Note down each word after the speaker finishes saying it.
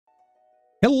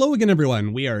Hello again,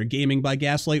 everyone. We are Gaming by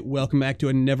Gaslight. Welcome back to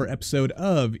another episode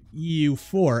of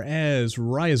EU4 as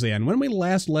Ryazan. When we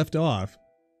last left off...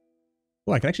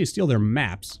 Oh, I could actually steal their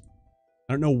maps.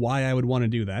 I don't know why I would want to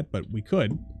do that, but we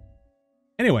could.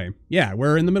 Anyway, yeah,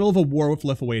 we're in the middle of a war with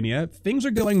Lithuania. Things are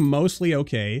going mostly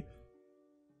okay.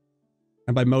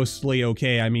 And by mostly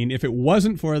okay, I mean if it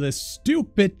wasn't for this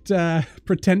stupid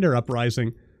pretender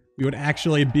uprising, we would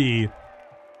actually be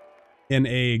in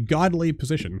a godly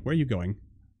position. Where are you going?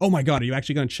 Oh my god, are you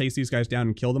actually going to chase these guys down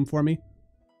and kill them for me?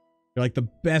 You're like the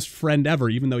best friend ever,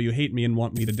 even though you hate me and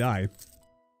want me to die.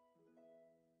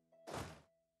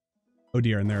 Oh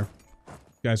dear, and they're...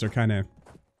 guys are kind of...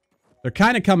 they're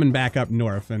kind of coming back up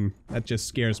north, and that just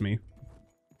scares me.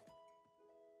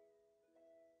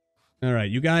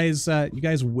 Alright, you guys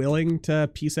willing to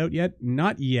peace out yet?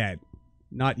 Not yet.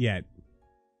 Not yet.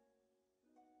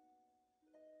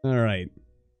 Alright.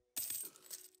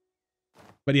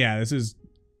 But yeah, this is...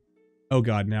 oh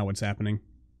god, now what's happening?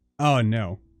 Oh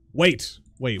no. Wait!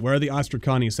 Wait, where are the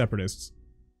Ostrakani separatists?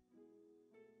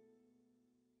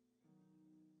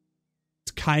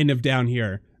 It's kind of down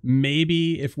here.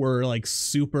 Maybe if we're like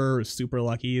super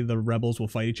lucky, the rebels will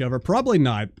fight each other. Probably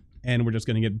not, and we're just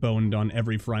gonna get boned on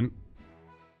every front.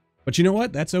 But you know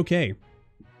what? That's okay.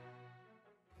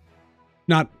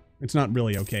 It's not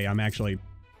really okay. I'm actually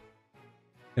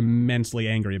immensely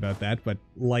angry about that, but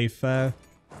life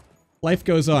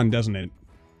goes on, doesn't it?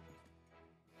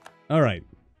 Alright.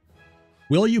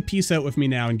 Will you peace out with me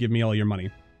now and give me all your money?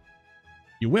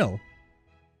 You will.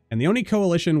 And the only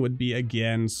coalition would be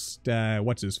against,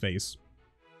 what's-his-face?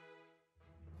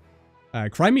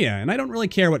 Crimea. And I don't really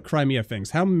care what Crimea thinks.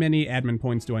 How many admin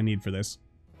points do I need for this?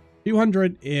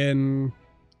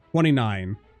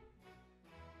 229.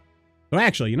 But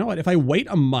actually, you know what? If I wait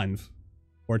a month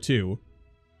or two,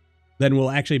 then we'll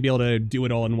actually be able to do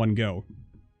it all in one go.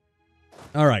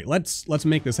 Alright, let's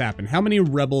make this happen. How many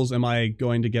rebels am I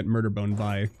going to get murder-boned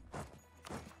by?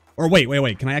 Or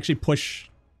wait, can I actually push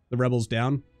the rebels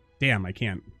down? Damn, I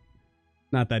can't.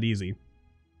 Not that easy.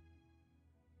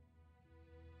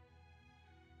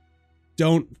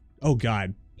 Don't... oh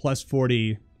god, plus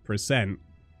 40%.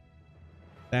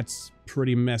 That's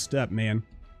pretty messed up, man.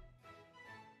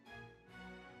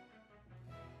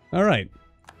 Alright.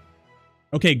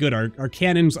 Okay, good. Our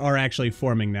cannons are actually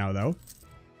forming now, though.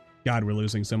 God, we're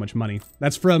losing so much money.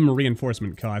 That's from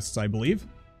reinforcement costs, I believe.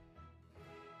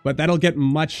 But that'll get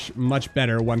much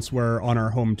better once we're on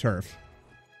our home turf.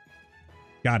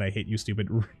 God, I hate you, stupid...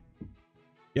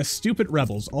 yes, stupid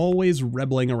rebels. Always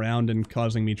rebelling around and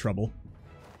causing me trouble.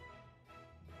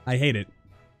 I hate it.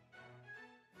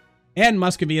 And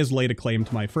Muscovy has laid a claim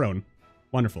to my throne.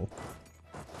 Wonderful.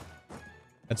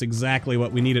 That's exactly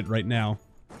what we needed right now.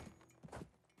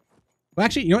 Well,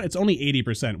 actually, you know what? It's only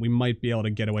 80%. We might be able to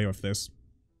get away with this.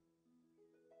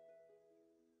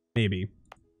 Maybe.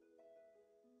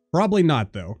 Probably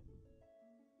not, though.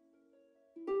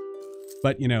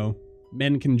 But, you know,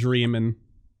 men can dream, and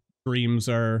dreams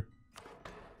are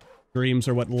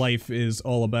what life is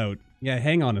all about. Yeah,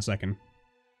 hang on a second.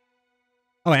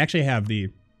 Oh, I actually have the...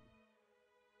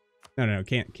 No,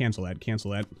 can't cancel that,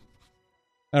 cancel that.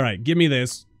 Alright, give me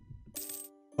this.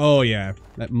 Oh, yeah.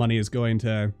 That money is going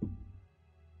to...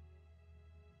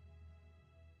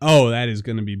 oh, that is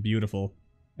going to be beautiful.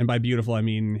 And by beautiful, I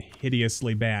mean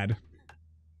hideously bad.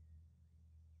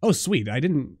 Oh, sweet. I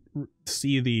didn't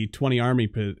see the 20 army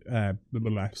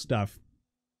stuff.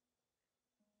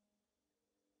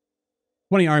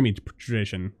 20 army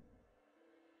tradition.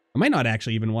 I might not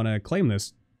actually even want to claim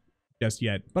this just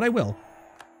yet, but I will.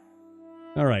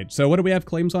 Alright, so what do we have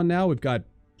claims on now? We've got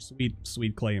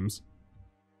sweet claims.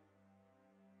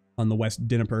 On the West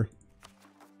Dnieper.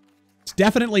 It's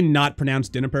definitely not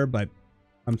pronounced Dnieper, but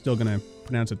I'm still gonna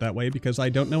pronounce it that way because I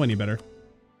don't know any better.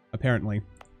 Apparently.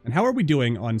 And how are we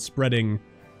doing on spreading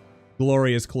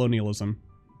glorious colonialism?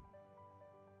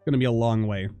 It's gonna be a long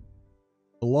way.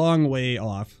 A long way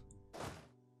off.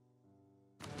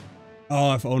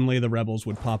 Oh, if only the rebels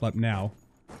would pop up now.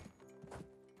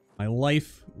 My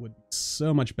life would be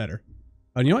so much better.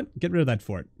 Oh, you know what? Get rid of that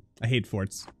fort. I hate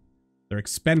forts. They're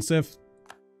expensive.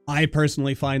 I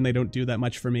personally find they don't do that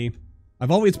much for me.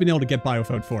 I've always been able to get by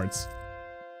without forts.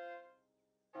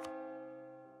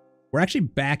 We're actually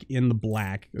back in the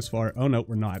black as far... oh no,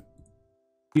 we're not.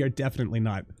 We are definitely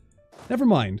not. Never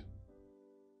mind.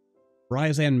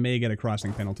 Ryazan may get a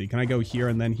crossing penalty. Can I go here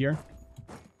and then here?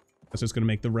 That's just going to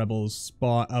make the rebels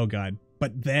spawn... oh god.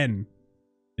 But then,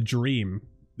 the dream.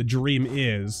 The dream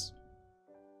is,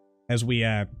 as we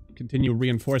continue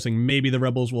reinforcing, maybe the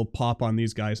rebels will pop on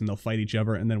these guys and they'll fight each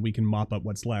other and then we can mop up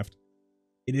what's left.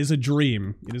 It is a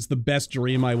dream. It is the best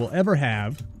dream I will ever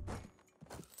have.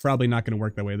 Probably not going to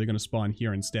work that way. They're going to spawn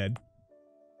here instead.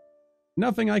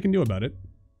 Nothing I can do about it.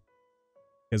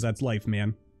 Because that's life,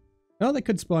 man. Oh, they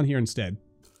could spawn here instead.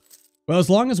 Well, as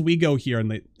long as we go here,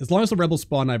 and as long as the rebels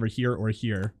spawn either here or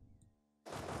here,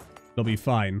 they'll be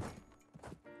fine.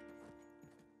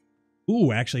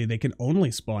 Ooh, actually, they can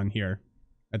only spawn here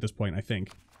at this point, I think.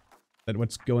 Is that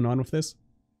what's going on with this?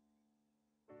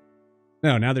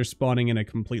 No, now they're spawning in a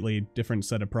completely different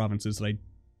set of provinces that I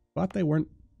thought they weren't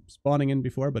spawning in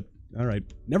before, but alright.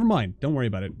 Never mind. Don't worry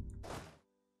about it.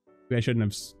 Maybe I shouldn't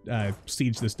have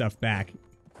sieged this stuff back.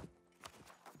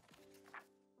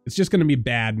 It's just going to be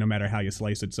bad no matter how you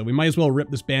slice it, so we might as well rip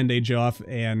this bandage off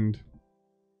and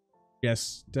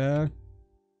just go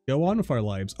on with our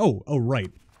lives. Oh,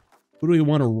 right. Who do we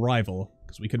want to rival?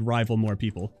 Because we could rival more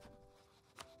people.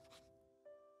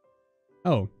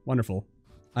 Oh, wonderful.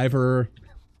 Either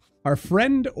our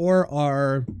friend or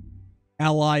our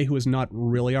ally, who is not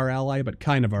really our ally, but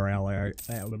kind of our ally.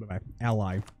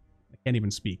 Ally. I can't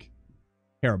even speak.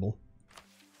 Terrible.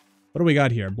 What do we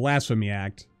got here? Blasphemy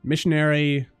Act.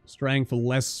 Missionary, strength,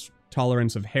 less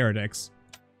tolerance of heretics.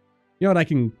 You know what?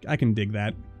 I can dig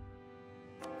that.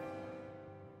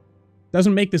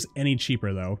 Doesn't make this any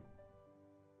cheaper, though.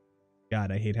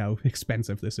 God, I hate how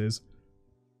expensive this is.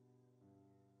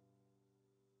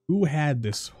 Who had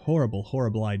this horrible,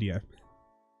 horrible idea?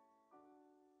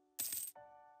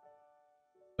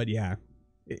 But yeah.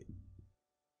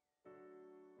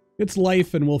 It's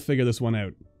life, and we'll figure this one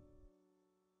out.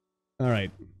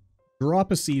 Alright.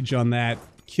 Drop a siege on that.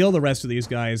 Kill the rest of these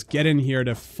guys. Get in here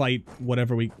to fight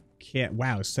whatever we can.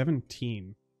 Wow,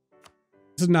 17.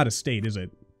 This is not a state, is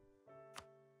it?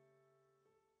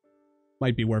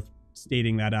 Might be worth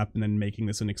stating that up and then making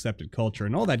this an accepted culture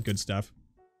and all that good stuff.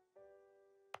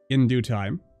 In due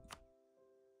time.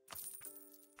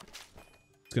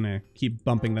 Just gonna keep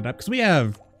bumping that up because we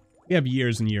have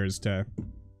years and years to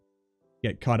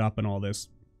get caught up in all this.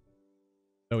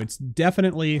 So it's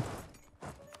definitely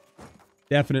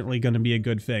gonna be a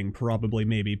good thing. Probably,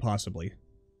 maybe, possibly.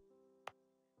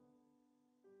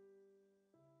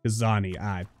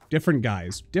 Kazani. Different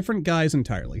guys. Different guys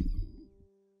entirely.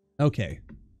 Okay.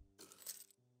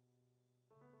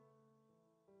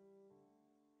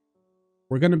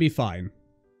 We're gonna be fine.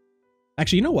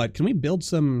 Actually, you know what? Can we build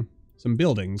some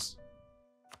buildings?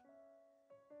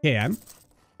 Can.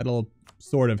 That'll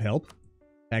sort of help.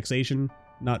 Taxation,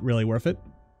 not really worth it.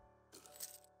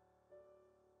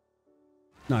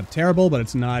 Not terrible, but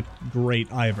it's not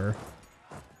great either.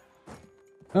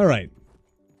 Alright.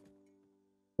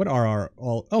 What are our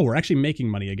all... Oh, we're actually making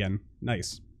money again.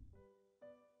 Nice.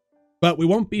 But we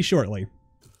won't be shortly.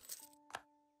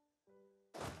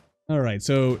 Alright,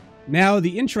 so now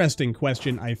the interesting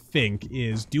question, I think,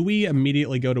 is do we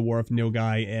immediately go to war with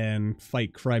Nogai and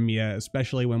fight Crimea,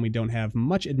 especially when we don't have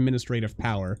much administrative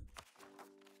power?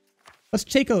 Let's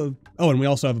take a... Oh, and we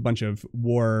also have a bunch of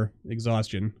war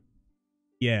exhaustion.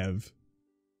 Yev.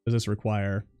 Does this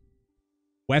require?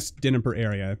 West Dnieper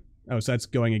area. Oh, so that's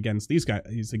going against these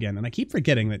guys again. And I keep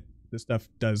forgetting that this stuff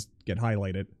does get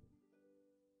highlighted.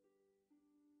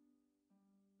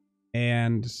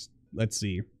 And let's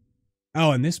see.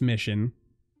 Oh, and this mission.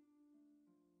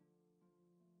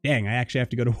 Dang, I actually have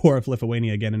to go to war with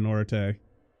Lithuania again in order to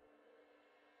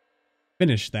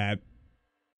finish that.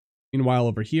 Meanwhile,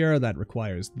 over here, that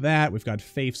requires that. We've got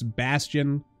Faith's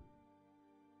Bastion.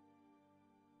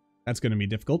 That's going to be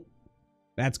difficult.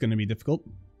 That's going to be difficult.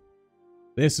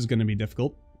 This is going to be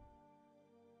difficult.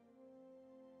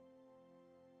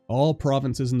 All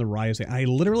provinces in the Ryazan. I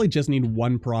literally just need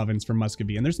one province for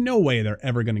Muscovy, and there's no way they're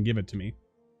ever going to give it to me.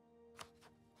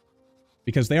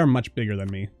 Because they are much bigger than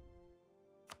me.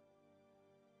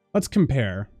 Let's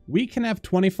compare. We can have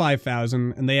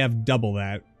 25,000, and they have double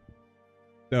that.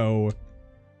 So,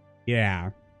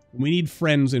 yeah. We need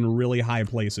friends in really high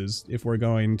places if we're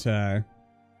going to...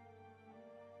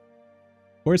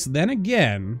 Of course, then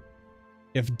again,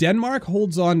 if Denmark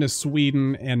holds on to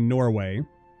Sweden and Norway...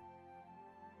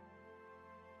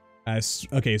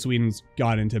 okay, Sweden's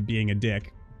got into being a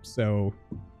dick, so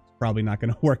it's probably not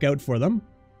going to work out for them.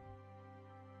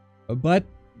 But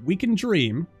we can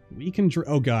dream. We can dream.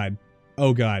 Oh god.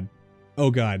 Oh god.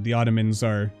 Oh god. The Ottomans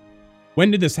are...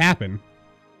 When did this happen?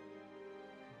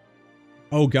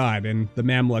 Oh god, and the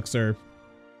Mamluks are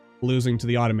losing to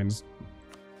the Ottomans.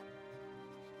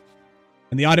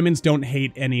 And the Ottomans don't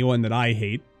hate anyone that I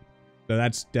hate. So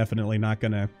that's definitely not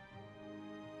gonna...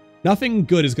 Nothing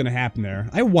good is gonna happen there.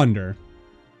 I wonder,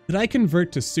 did I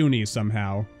convert to Sunni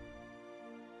somehow?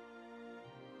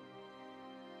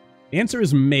 The answer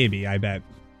is maybe, I bet.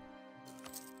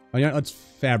 Oh, yeah, let's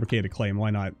fabricate a claim. Why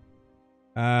not?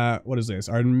 What is this?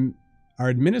 Our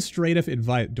administrative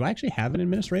advice. Do I actually have an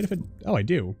administrative? Oh, I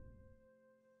do.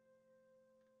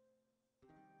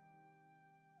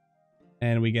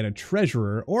 And we get a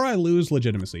treasurer, or I lose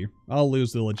legitimacy. I'll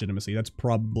lose the legitimacy. That's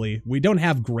probably... We don't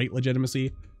have great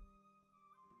legitimacy.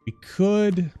 We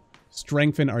could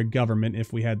strengthen our government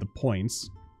if we had the points.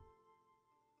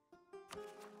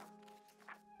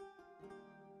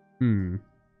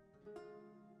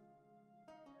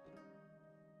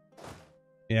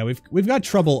 Yeah, we've got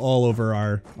trouble all over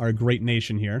our great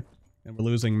nation here. And we're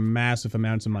losing massive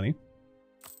amounts of money.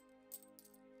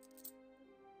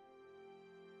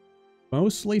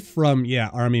 Mostly from, yeah,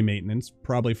 army maintenance.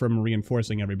 Probably from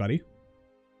reinforcing everybody.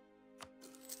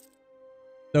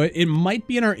 So it might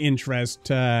be in our interest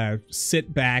to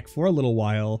sit back for a little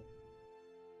while.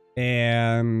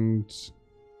 And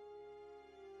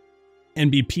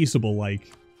be peaceable, like.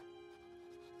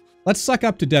 Let's suck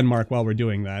up to Denmark while we're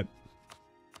doing that.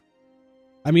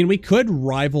 I mean, we could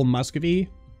rival Muscovy.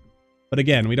 But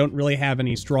again, we don't really have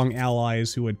any strong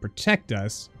allies who would protect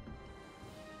us.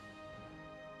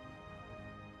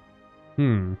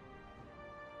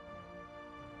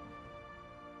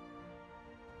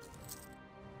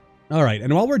 Alright,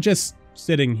 and while we're just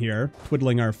sitting here,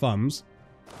 twiddling our thumbs,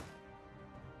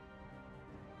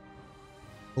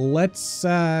 let's,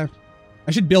 I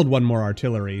should build one more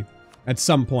artillery at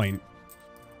some point.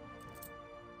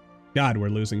 God, we're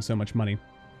losing so much money.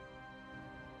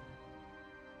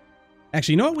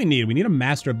 Actually, you know what we need? We need a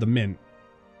Master of the Mint.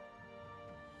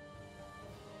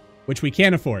 Which we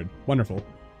can't afford. Wonderful.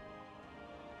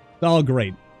 It's all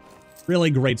great.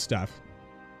 Really great stuff.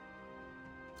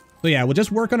 So yeah, we'll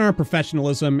just work on our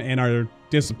professionalism and our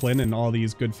discipline and all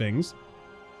these good things.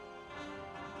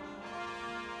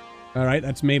 Alright,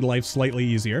 that's made life slightly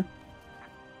easier.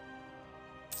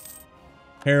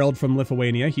 Harold from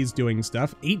Lithuania, he's doing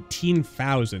stuff.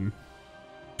 18,000.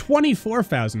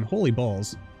 24,000, holy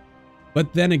balls.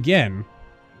 But then again,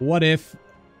 what if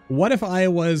I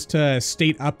was to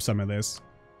state up some of this?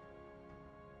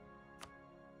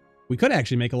 We could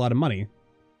actually make a lot of money.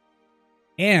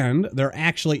 And they're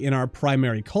actually in our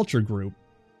primary culture group.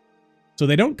 So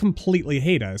they don't completely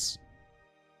hate us.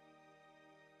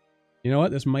 You know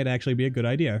what? This might actually be a good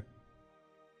idea.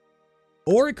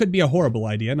 Or it could be a horrible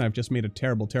idea, and I've just made a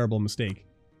terrible, terrible mistake.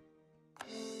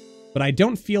 But I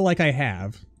don't feel like I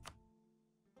have.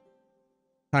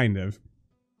 Kind of.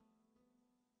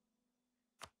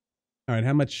 Alright,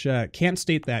 how much... can't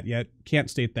state that yet. Can't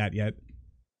state that yet.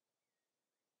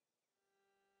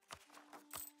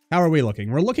 How are we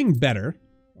looking? We're looking better.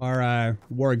 Our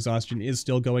war exhaustion is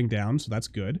still going down, so that's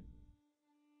good.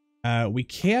 We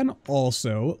can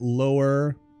also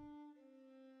lower...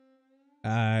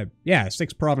 yeah,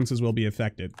 6 provinces will be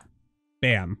affected.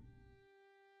 Bam.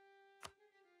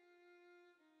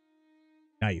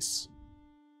 Nice.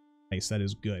 Nice, that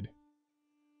is good.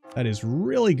 That is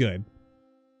really good.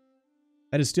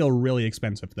 That is still really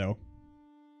expensive, though.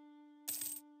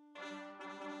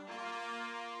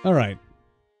 Alright.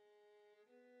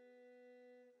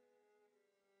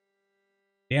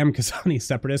 Damn Kazani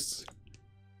separatists.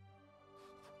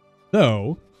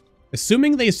 Though,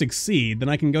 assuming they succeed, then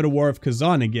I can go to War of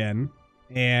Kazan again.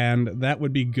 And that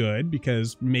would be good,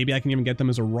 because maybe I can even get them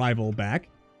as a rival back.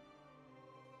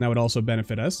 That would also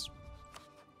benefit us.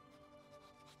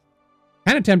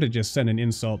 Kind of tempted to just send an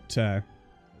insult to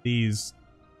these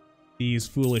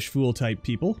foolish fool-type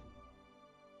people.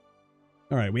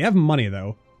 Alright, we have money,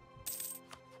 though.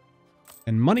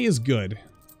 And money is good.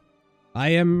 I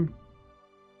am...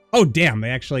 Oh, damn,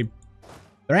 they're actually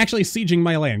sieging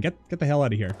my land. Get the hell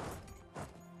out of here.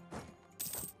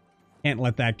 Can't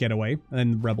let that get away.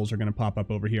 And rebels are going to pop up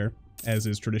over here, as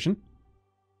is tradition.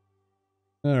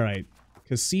 Alright.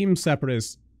 Qasim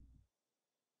separatists.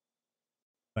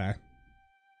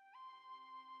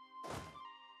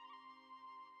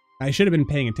 I should have been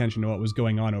paying attention to what was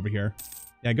going on over here.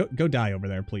 Yeah, go die over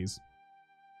there, please.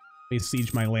 Let me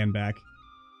siege my land back.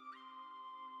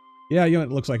 Yeah, you know,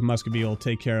 it looks like Muscovy will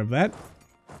take care of that.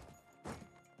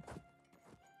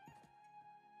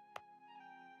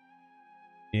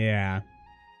 Yeah.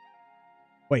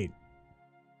 Wait.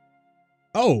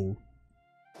 Oh!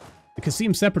 The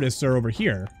Qasim separatists are over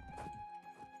here.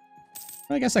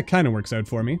 Well, I guess that kind of works out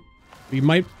for me. We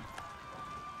might...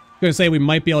 I was gonna say we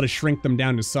might be able to shrink them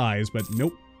down to size, but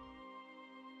nope.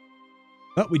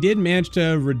 But we did manage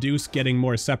to reduce getting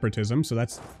more separatism, so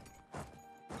that's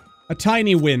a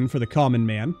tiny win for the common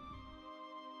man.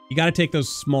 You gotta take those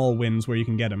small wins where you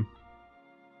can get them.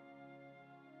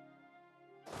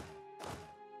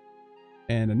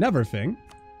 And another thing.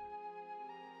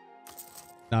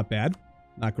 Not bad.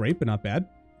 Not great, but not bad.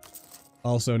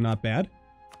 Also not bad.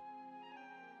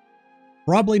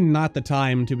 Probably not the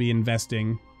time to be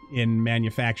investing in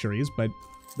manufactories, but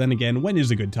then again, when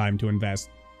is a good time to invest?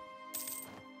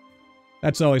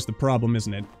 That's always the problem,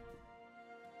 isn't it?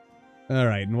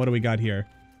 Alright, and what do we got here?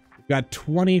 We've got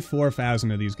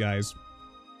 24,000 of these guys.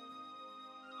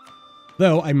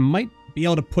 Though, I might be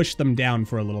able to push them down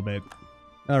for a little bit.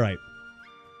 Alright.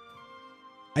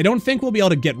 I don't think we'll be able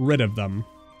to get rid of them.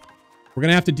 We're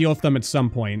gonna have to deal with them at some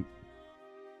point.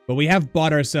 But we have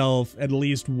bought ourselves at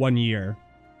least 1 year.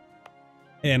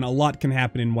 And a lot can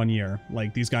happen in 1 year.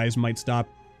 Like, these guys might stop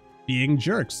being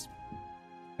jerks.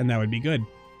 And that would be good.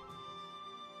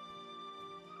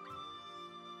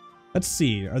 Let's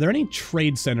see. Are there any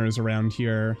trade centers around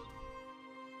here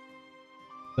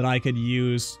that I could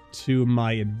use to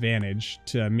my advantage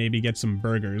to maybe get some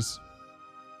burgers?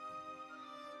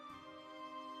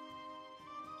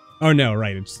 Oh no,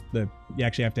 right. It's the you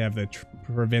actually have to have the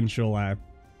provincial or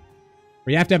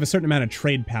you have to have a certain amount of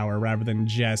trade power rather than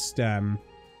just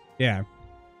yeah.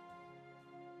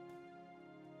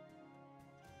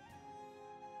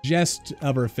 Just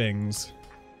other things.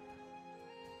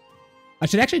 I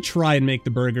should actually try and make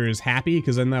the burgers happy,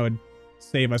 because then that would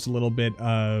save us a little bit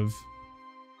of...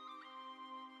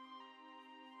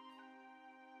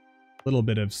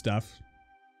 stuff.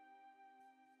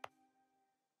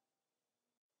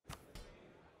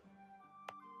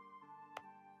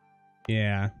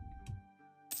 Yeah.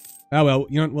 Oh well,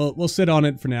 you know, we'll sit on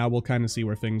it for now. We'll kind of see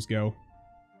where things go.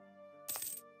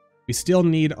 We still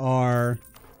need our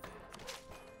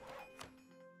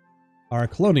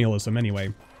colonialism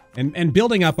anyway. And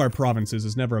building up our provinces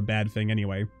is never a bad thing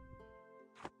anyway.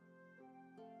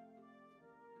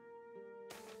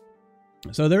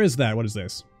 So there is that. What is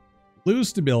this? Lose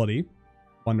stability.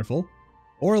 Wonderful.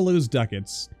 Or lose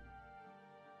ducats.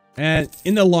 And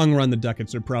in the long run, the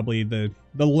ducats are probably the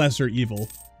lesser evil.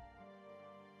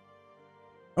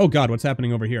 Oh god, what's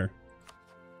happening over here?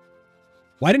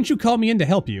 Why didn't you call me in to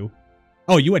help you?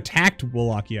 Oh, you attacked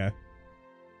Wallachia.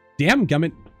 Damn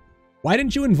gummit. Why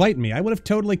didn't you invite me? I would have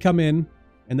totally come in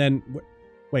and then...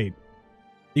 Wait.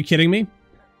 Are you kidding me?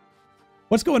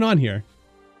 What's going on here?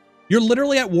 You're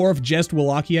literally at war with just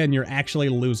Wallachia and you're actually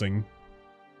losing.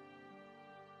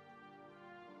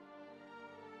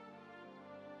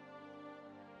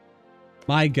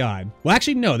 My god. Well,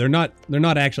 actually, no, they're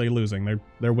not actually losing.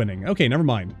 They're winning. Okay, never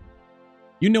mind.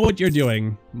 You know what you're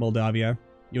doing, Moldavia.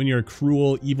 You and your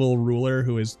cruel, evil ruler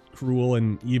who is cruel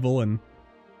and evil and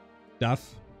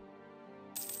stuff.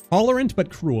 Tolerant, but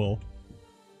cruel.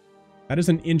 That is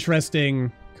an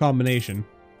interesting combination.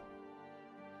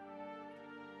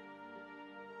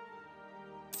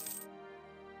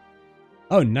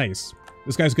 Oh, nice.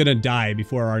 This guy's gonna die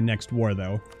before our next war,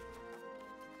 though.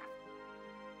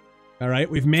 Alright,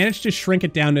 we've managed to shrink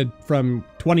it down to from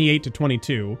 28 to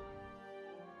 22.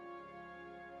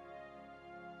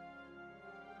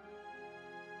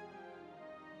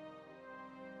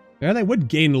 Yeah, they would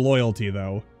gain loyalty,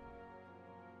 though.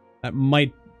 That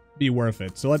might be worth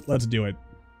it. So let's do it.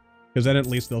 Because then at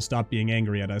least they'll stop being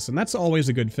angry at us. And that's always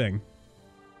a good thing.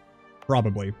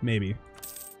 Probably. Maybe.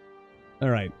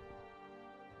 Alright.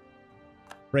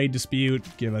 Trade dispute.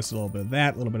 Give us a little bit of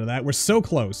that. A little bit of that. We're so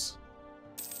close.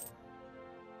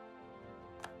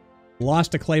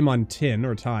 Lost a claim on tin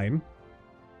or Tyne.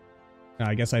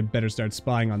 I guess I better start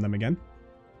spying on them again.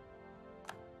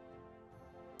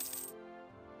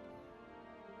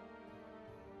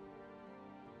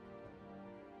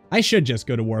 I should just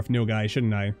go to war with Nogai,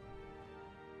 shouldn't I?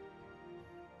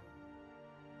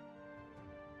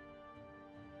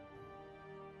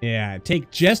 Yeah, take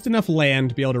just enough land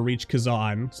to be able to reach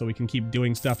Kazan, so we can keep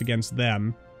doing stuff against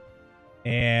them.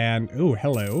 And, ooh,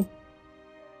 hello.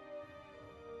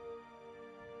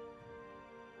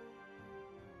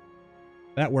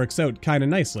 That works out kind of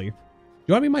nicely. Do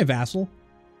you want to be my vassal?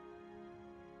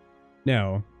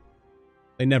 No.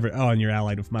 They never... Oh, and you're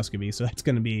allied with Muscovy, so that's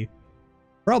going to be...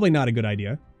 probably not a good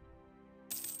idea.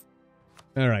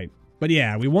 Alright. But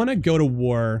yeah, we want to go to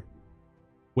war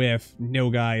with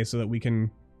Nogai so that we can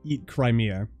eat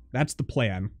Crimea. That's the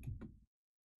plan.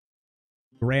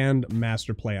 Grand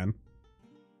master plan.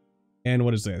 And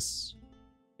what is this?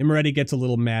 Imereti gets a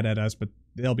little mad at us, but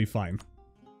they'll be fine.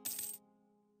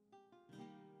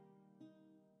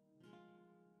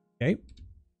 Okay.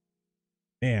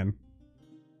 Man.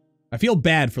 I feel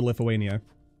bad for Lithuania.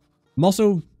 I'm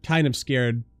also kind of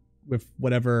scared with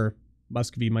whatever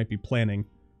Muscovy might be planning.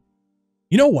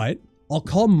 You know what? I'll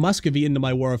call Muscovy into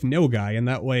my war with Nogai, and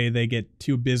that way they get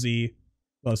too busy,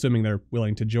 well, assuming they're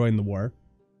willing to join the war.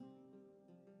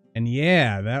 And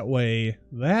yeah, that way,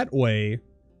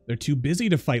 They're too busy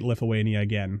to fight Lithuania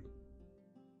again.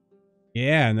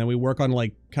 Yeah, and then we work on,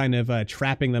 like, kind of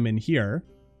trapping them in here.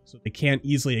 So they can't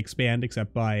easily expand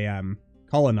except by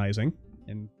colonizing.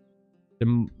 And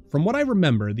from what I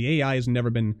remember, the AI has never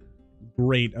been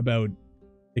great about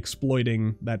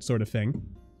exploiting that sort of thing.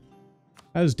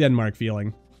 How's Denmark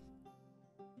feeling?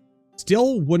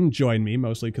 Still wouldn't join me,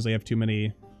 mostly because they have too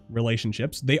many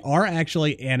relationships. They are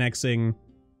actually annexing,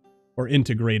 or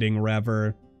integrating,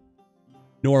 rather,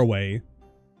 Norway.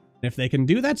 And if they can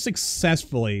do that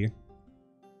successfully,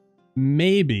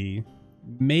 maybe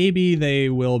they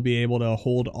will be able to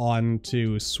hold on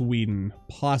to Sweden,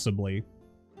 possibly.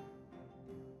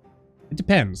 It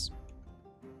depends.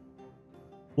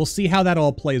 We'll see how that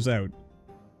all plays out.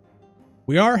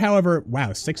 We are, however,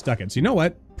 wow, 6 ducats. You know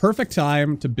what? Perfect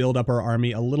time to build up our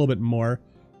army a little bit more.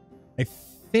 I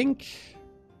think...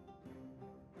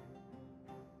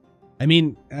 I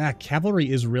mean, cavalry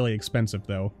is really expensive,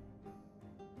 though.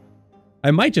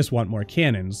 I might just want more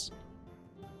cannons.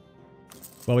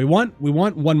 Well, we want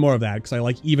one more of that, because I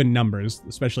like even numbers,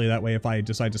 especially that way if I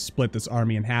decide to split this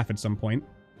army in half at some point.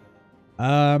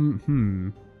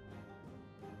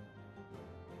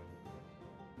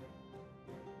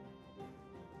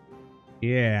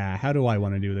 Yeah, how do I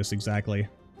want to do this exactly?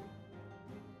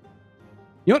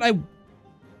 You know what,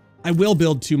 I will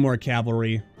build 2 more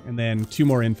cavalry, and then 2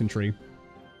 more infantry.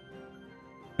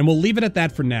 And we'll leave it at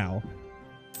that for now.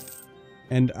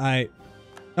 And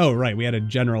oh, right, we had a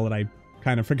general that I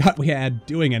kind of forgot we had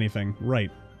doing anything.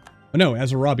 Right. Oh, no,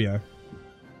 Azarabia.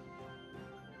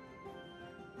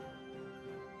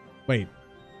 Wait.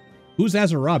 Who's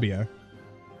Azarabia?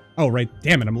 Oh, right.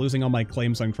 Damn it, I'm losing all my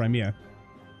claims on Crimea.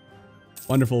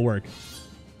 Wonderful work.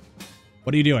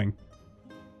 What are you doing?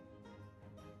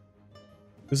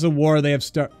 This is a war they have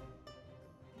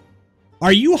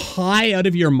Are you high out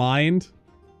of your mind?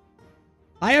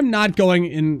 I am not going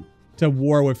into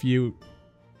war with you.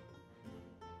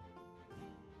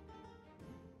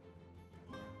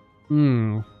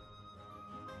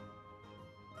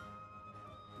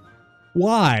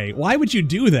 Why? Why would you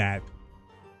do that?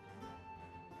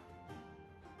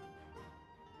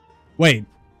 Wait.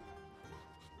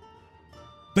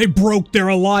 They broke their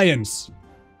alliance.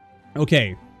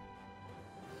 Okay.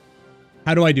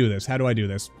 How do I do this? How do I do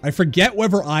this? I forget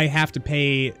whether I have to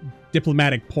pay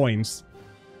diplomatic points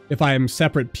if I am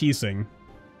separate piecing.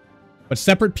 But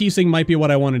separate piecing might be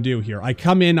what I want to do here. I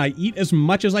come in, I eat as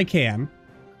much as I can.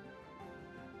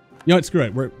 You know what? Screw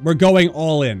it. We're going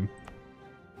all in.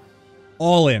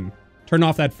 All in. Turn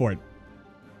off that fort.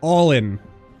 All in,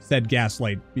 said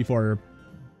Gaslight before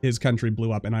his country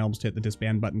blew up and I almost hit the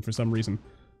disband button for some reason.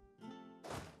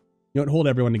 You know what? Hold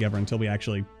everyone together until we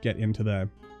actually get into the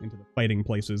fighting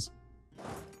places.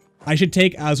 I should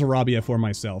take Azarabia for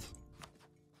myself.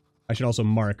 I should also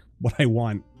mark what I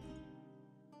want.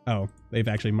 Oh, they've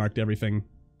actually marked everything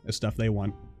as stuff they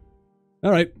want.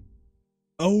 Alright.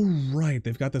 Oh, right.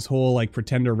 They've got this whole, like,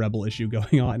 pretender rebel issue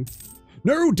going on.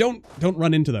 No, don't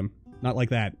run into them. Not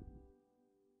like that.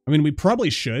 I mean, we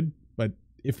probably should, but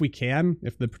if we can,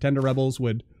 if the pretender rebels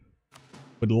would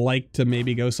like to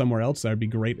maybe go somewhere else, that would be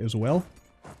great as well.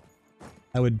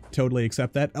 I would totally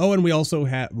accept that. Oh, and we also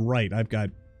have... Right, I've got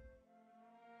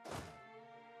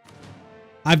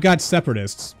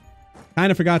separatists.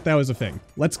 Kind of forgot that was a thing.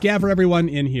 Let's gather everyone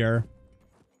in here.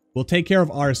 We'll take care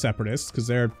of our separatists, because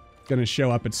they're going to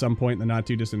show up at some point in the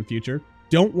not-too-distant future.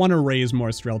 Don't want to raise more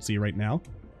Streltsy right now.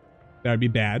 That would be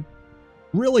bad.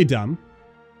 Really dumb.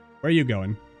 Where are you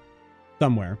going?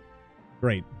 Somewhere.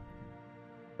 Great.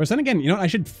 But then again, you know, I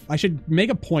should make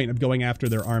a point of going after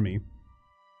their army.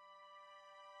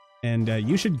 And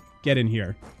you should get in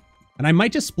here. And I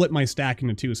might just split my stack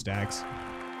into 2 stacks.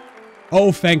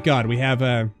 Oh, thank God, we have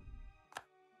a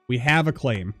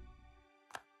claim.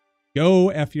 Go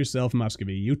F yourself,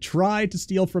 Muscovy. You tried to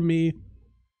steal from me,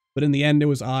 but in the end, it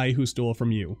was I who stole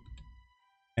from you.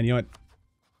 And you know what?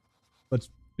 Let's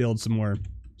build some more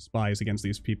spies against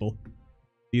these people.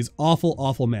 These awful,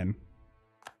 awful men.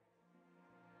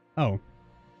 Oh.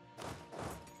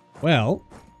 Well.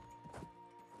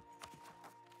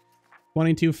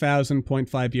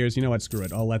 22,000.5 years. You know what? Screw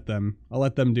it. I'll let them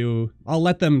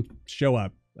show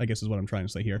up, I guess is what I'm trying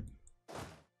to say here.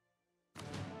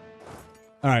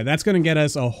 Alright, that's going to get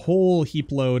us a whole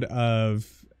heap load of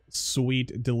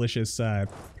sweet, delicious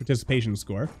participation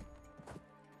score.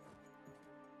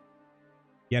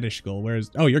 Yettishkull,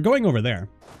 where's... Oh, you're going over there.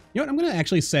 You know what? I'm going to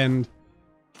actually send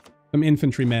some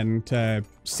infantrymen to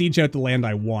siege out the land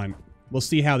I want. We'll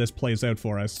see how this plays out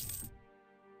for us.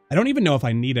 I don't even know if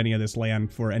I need any of this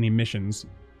land for any missions.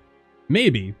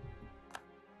 Maybe.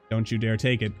 Don't you dare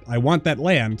take it. I want that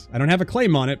land. I don't have a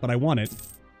claim on it, but I want it.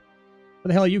 Where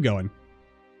the hell are you going?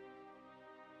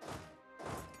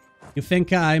 You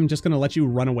think I'm just gonna let you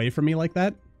run away from me like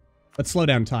that? Let's slow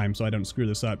down time so I don't screw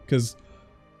this up, because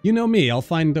you know me, I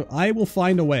will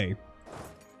find a way.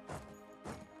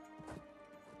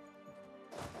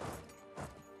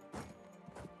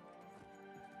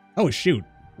 Oh, shoot.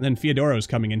 And then Fyodoro's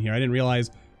coming in here. I didn't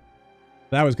realize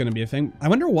that was going to be a thing. I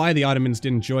wonder why the Ottomans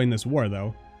didn't join this war,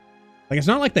 though. Like, it's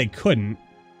not like they couldn't.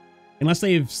 Unless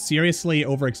they've seriously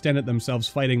overextended themselves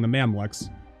fighting the Mamluks.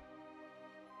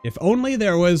 If only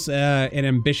there was an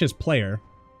ambitious player.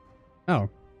 Oh,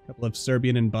 a couple of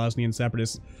Serbian and Bosnian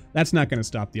separatists. That's not going to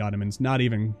stop the Ottomans. Not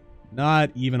even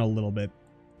a little bit.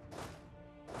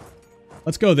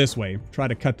 Let's go this way. Try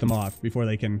to cut them off before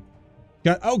they can...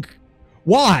 Oh,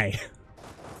 why?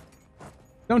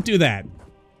 Don't do that.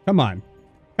 Come on.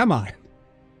 Come on.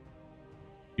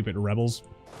 Stupid rebels.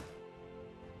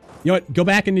 You know what? Go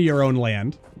back into your own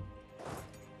land.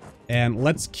 And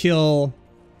let's kill...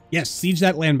 Yes, siege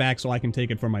that land back so I can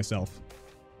take it for myself.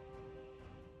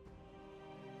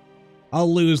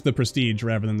 I'll lose the prestige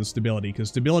rather than the stability, because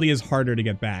stability is harder to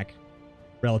get back,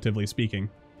 relatively speaking.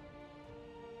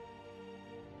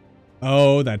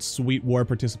 Oh, that sweet war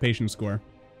participation score.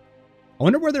 I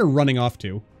wonder where they're running off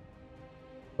to.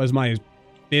 Was my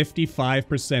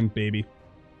 55%, baby.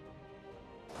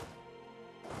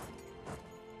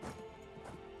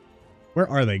 Where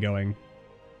are they going?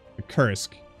 The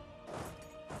Kursk.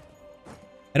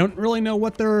 I don't really know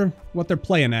what they're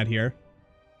playing at here.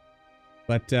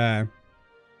 But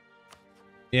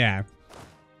yeah.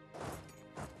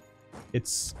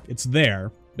 It's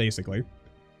there, basically.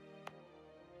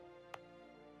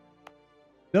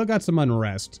 Still got some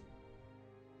unrest.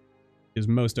 Is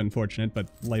most unfortunate, but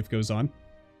life goes on.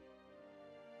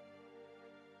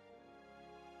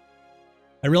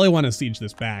 I really want to siege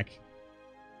this back.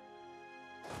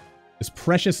 This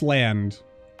precious land.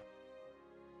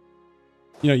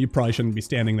 You know, you probably shouldn't be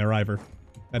standing there either.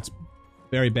 That's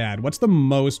very bad. What's the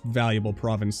most valuable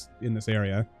province in this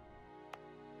area?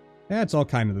 Yeah, it's all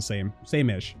kind of the same.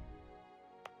 Same-ish.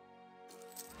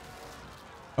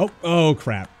 Oh,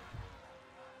 crap.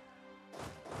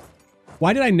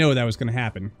 Why did I know that was going to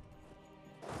happen?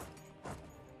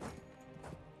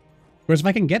 Whereas if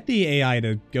I can get the AI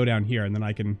to go down here, and then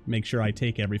I can make sure I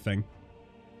take everything.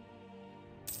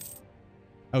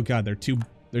 Oh god, they're too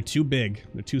big.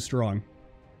 They're too strong.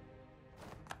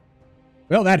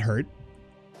 Well, that hurt.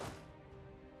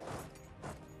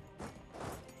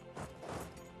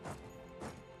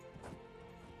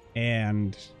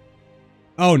 And...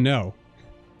 oh no.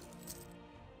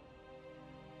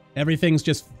 Everything's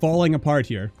just falling apart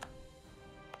here.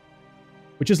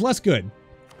 Which is less good.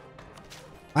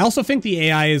 I also think the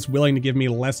AI is willing to give me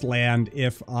less land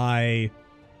if I...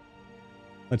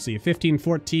 let's see,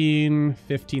 1514,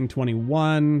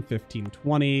 1521,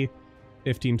 1520,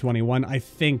 1521. I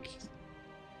think...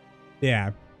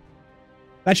 yeah.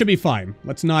 That should be fine.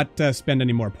 Let's not spend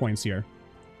any more points here.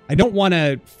 I don't want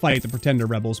to fight the Pretender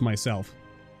Rebels myself.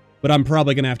 But I'm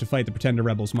probably going to have to fight the Pretender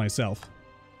Rebels myself.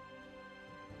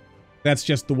 That's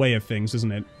just the way of things,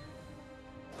 isn't it?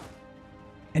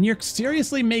 And you're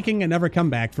seriously making another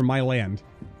comeback for my land.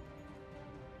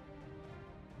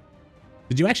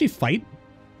 Did you actually fight?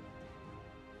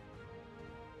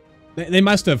 They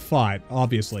must have fought,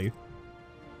 obviously.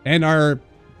 And our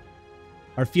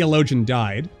theologian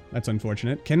died. That's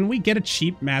unfortunate. Can we get a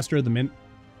cheap Master of the Mint?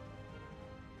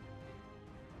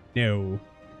 No.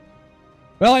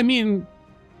 Well, I mean...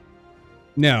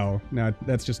 no,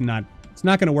 that's just not... it's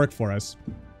not going to work for us.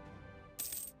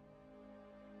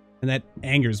 And that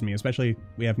angers me, especially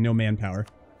we have no manpower.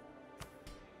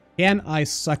 Can I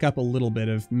suck up a little bit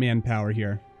of manpower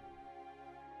here?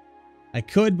 I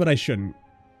could, but I shouldn't.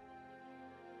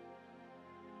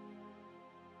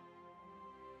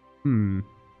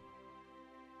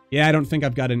 Yeah, I don't think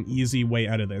I've got an easy way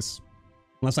out of this.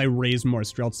 Unless I raise more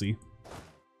Streltsy.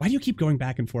 Why do you keep going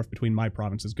back and forth between my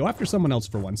provinces? Go after someone else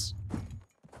for once.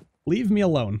 Leave me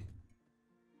alone.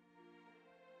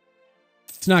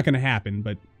 It's not going to happen,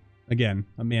 but again,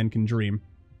 a man can dream.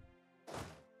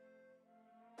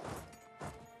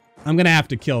 I'm going to have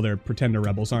to kill their Pretender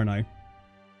Rebels, aren't I?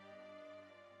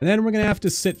 And then we're going to have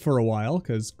to sit for a while,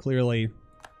 because clearly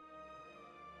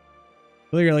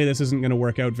this isn't going to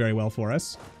work out very well for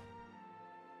us.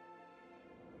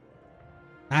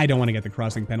 I don't want to get the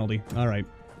crossing penalty. Alright.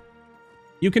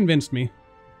 You convinced me.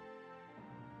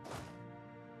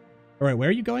 Alright, where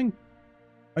are you going?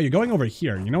 Oh, you're going over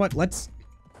here. You know what? Let's...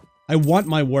 I want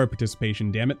my war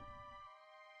participation, damn it.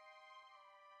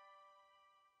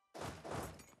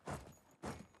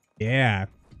 Yeah,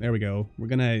 there we go. We're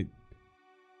gonna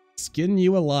skin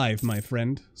you alive, my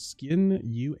friend. Skin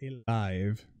you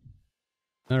alive.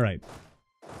 Alright.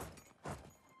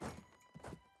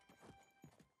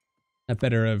 That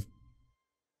better have...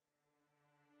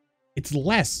 It's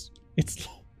less. It's...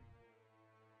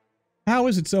 How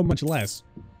is it so much less?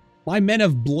 My men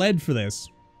have bled for this.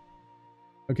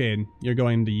 Okay, you're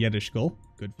going to Yeddishkull.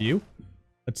 Good for you.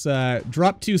 Let's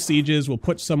drop 2 sieges. We'll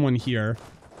put someone here.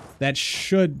 That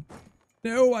should...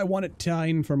 No, I want it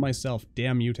time for myself.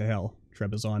 Damn you to hell,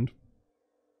 Trebizond.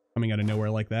 Coming out of nowhere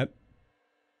like that.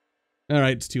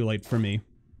 Alright, it's too late for me.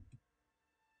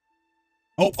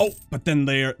 Oh, but then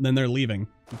they're leaving.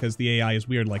 Because the AI is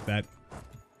weird like that.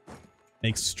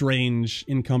 Makes strange,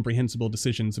 incomprehensible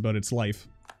decisions about its life.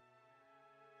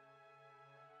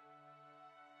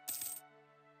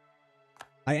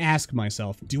 I ask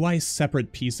myself, do I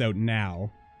separate peace out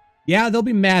now? Yeah, they'll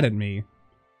be mad at me.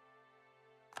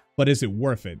 But is it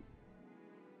worth it?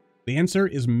 The answer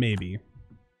is maybe.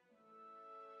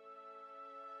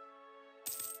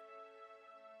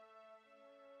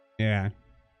 Yeah.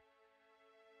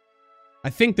 I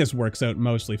think this works out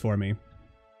mostly for me.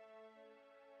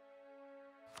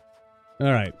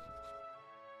 Alright.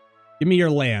 Give me your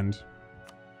land.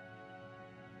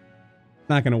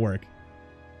 Not gonna work.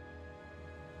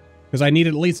 Because I need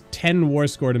at least 10 war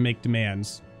score to make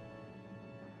demands.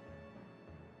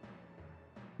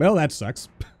 Well, that sucks.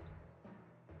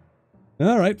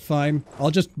 Alright, fine. I'll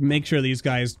just make sure these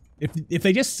guys... If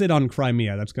they just sit on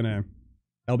Crimea,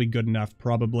 that'll be good enough,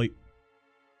 probably.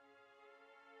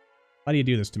 Why do you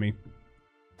do this to me?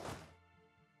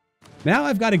 Now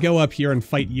I've got to go up here and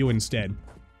fight you instead.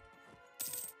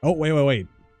 Oh, wait.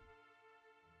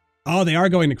 Oh, they are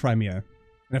going to Crimea.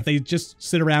 And if they just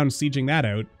sit around sieging that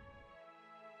out...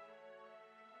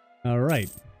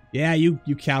 Alright. Yeah, you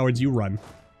cowards, you run.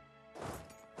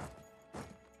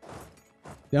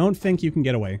 Don't think you can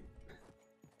get away.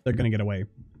 They're gonna get away.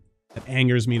 That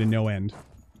angers me to no end.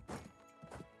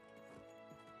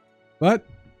 But,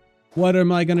 what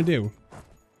am I gonna do?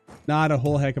 Not a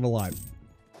whole heck of a lot.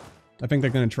 I think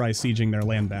they're gonna try sieging their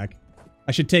land back.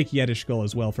 I should take Yeddishkull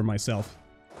as well for myself.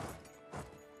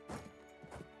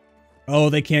 Oh,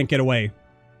 they can't get away.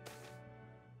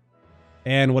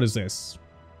 And what is this?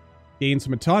 Gain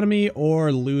some autonomy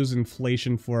or lose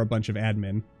inflation for a bunch of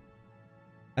admin.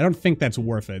 I don't think that's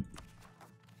worth it.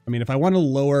 I mean, if I want to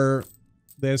lower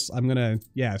this, I'm gonna,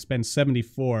 yeah, spend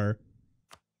 74.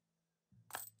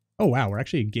 Oh, wow, we're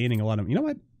actually gaining a lot of... You know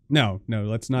what? No,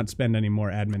 let's not spend any more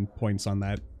admin points on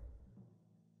that.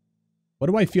 What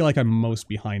do I feel like I'm most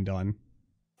behind on?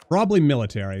 Probably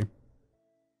military.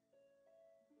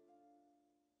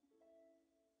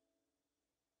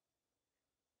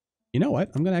 You know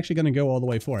what? I'm actually gonna go all the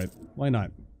way for it. Why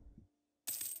not?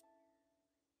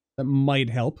 That might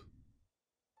help.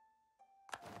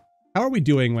 How are we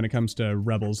doing when it comes to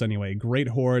rebels anyway? Great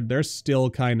Horde, they're still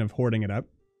kind of hoarding it up.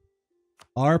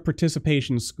 Our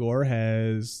participation score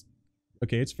has...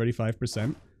 Okay, it's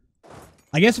 35%.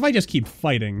 I guess if I just keep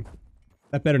fighting,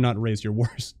 that better not raise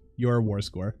your war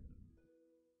score.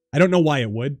 I don't know why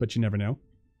it would, but you never know.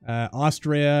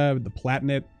 Austria, the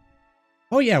Palatinate.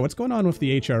 Oh yeah, what's going on with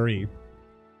the HRE?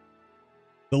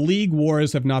 The League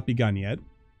Wars have not begun yet.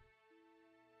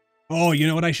 Oh, you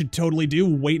know what I should totally do?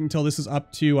 Wait until this is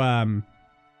up to,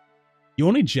 You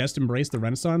only just embraced the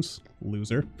Renaissance?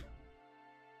 Loser.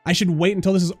 I should wait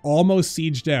until this is almost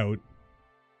sieged out.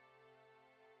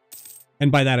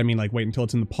 And by that I mean, like, wait until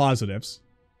it's in the positives.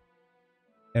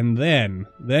 And then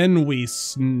we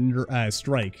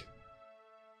strike.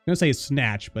 I'm gonna say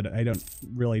snatch, but I don't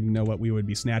really know what we would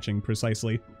be snatching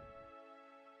precisely.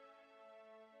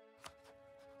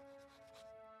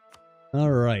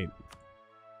 Alright.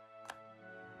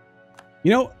 You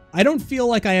know, I don't feel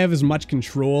like I have as much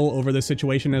control over this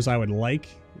situation as I would like,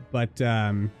 but,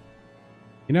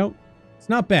 you know, it's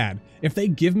not bad. If they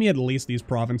give me at least these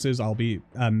provinces, I'll be,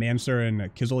 Mansur and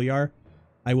Kizilyar,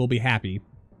 I will be happy.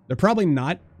 They're probably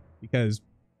not, because,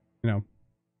 you know,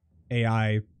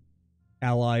 AI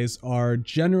allies are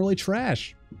generally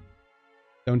trash.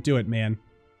 Don't do it, man.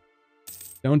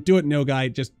 Don't do it, no guy.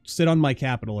 Just sit on my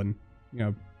capital and, you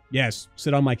know, yes,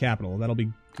 sit on my capital. That'll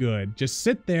be good. Just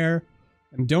sit there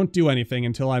and don't do anything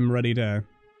until I'm ready to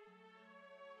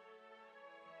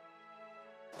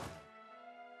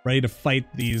fight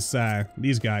these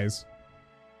guys.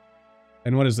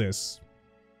 And what is this?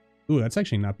 Ooh, that's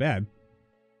actually not bad.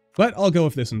 But I'll go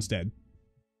with this instead.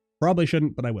 Probably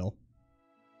shouldn't, but I will.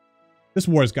 This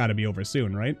war's got to be over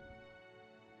soon, right?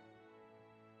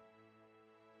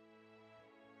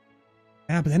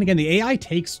 Yeah, but then again, the AI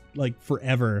takes, like,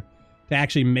 forever to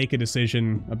actually make a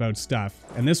decision about stuff.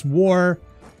 And this war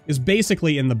is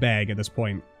basically in the bag at this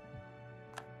point.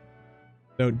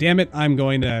 So, damn it, I'm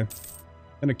gonna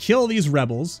kill these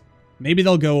rebels. Maybe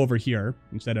they'll go over here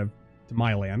instead of to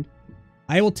my land.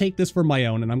 I will take this for my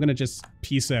own, and I'm gonna just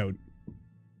peace out.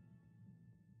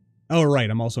 Oh, right,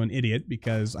 I'm also an idiot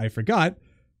because I forgot.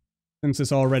 Since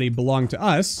this already belonged to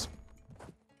us.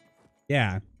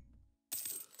 Yeah.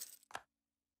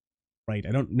 Right,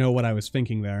 I don't know what I was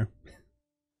thinking there.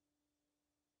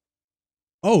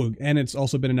 Oh, and it's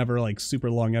also been another, like,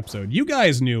 super long episode. You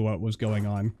guys knew what was going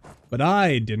on, but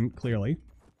I didn't, clearly.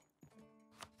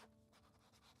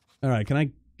 Alright, can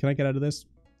I get out of this?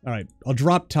 Alright, I'll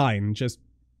drop Tyne, just...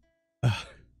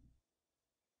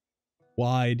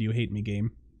 Why do you hate me,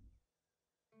 game?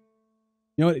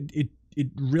 You know, it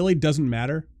really doesn't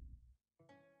matter.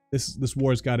 This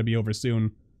war's gotta be over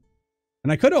soon.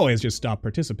 And I could always just stop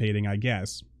participating, I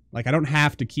guess. Like, I don't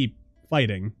have to keep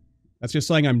fighting. That's just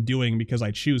something I'm doing because I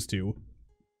choose to.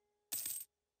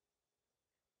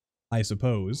 I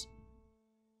suppose.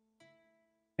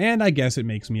 And I guess it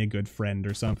makes me a good friend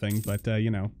or something, but,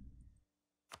 you know.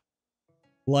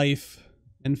 Life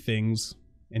and things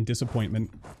and disappointment.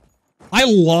 I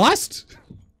lost?!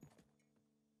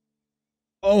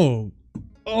 Oh.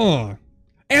 Oh.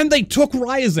 And they took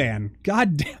Ryazan!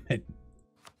 God damn it.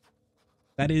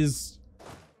 That is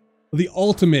the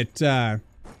ultimate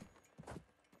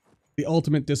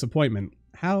disappointment.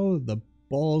 How the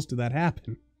balls did that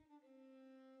happen?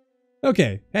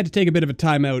 Okay, had to take a bit of a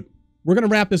timeout. We're gonna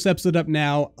wrap this episode up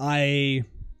now. I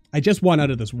just want out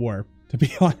of this war, to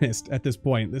be honest, at this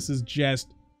point. This is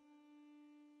just...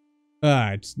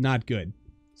 it's not good.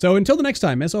 So until the next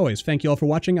time, as always, thank you all for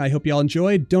watching. I hope you all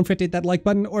enjoyed. Don't forget to hit that like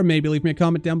button, or maybe leave me a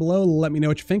comment down below. Let me know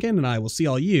what you're thinking, and I will see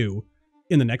all you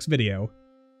in the next video.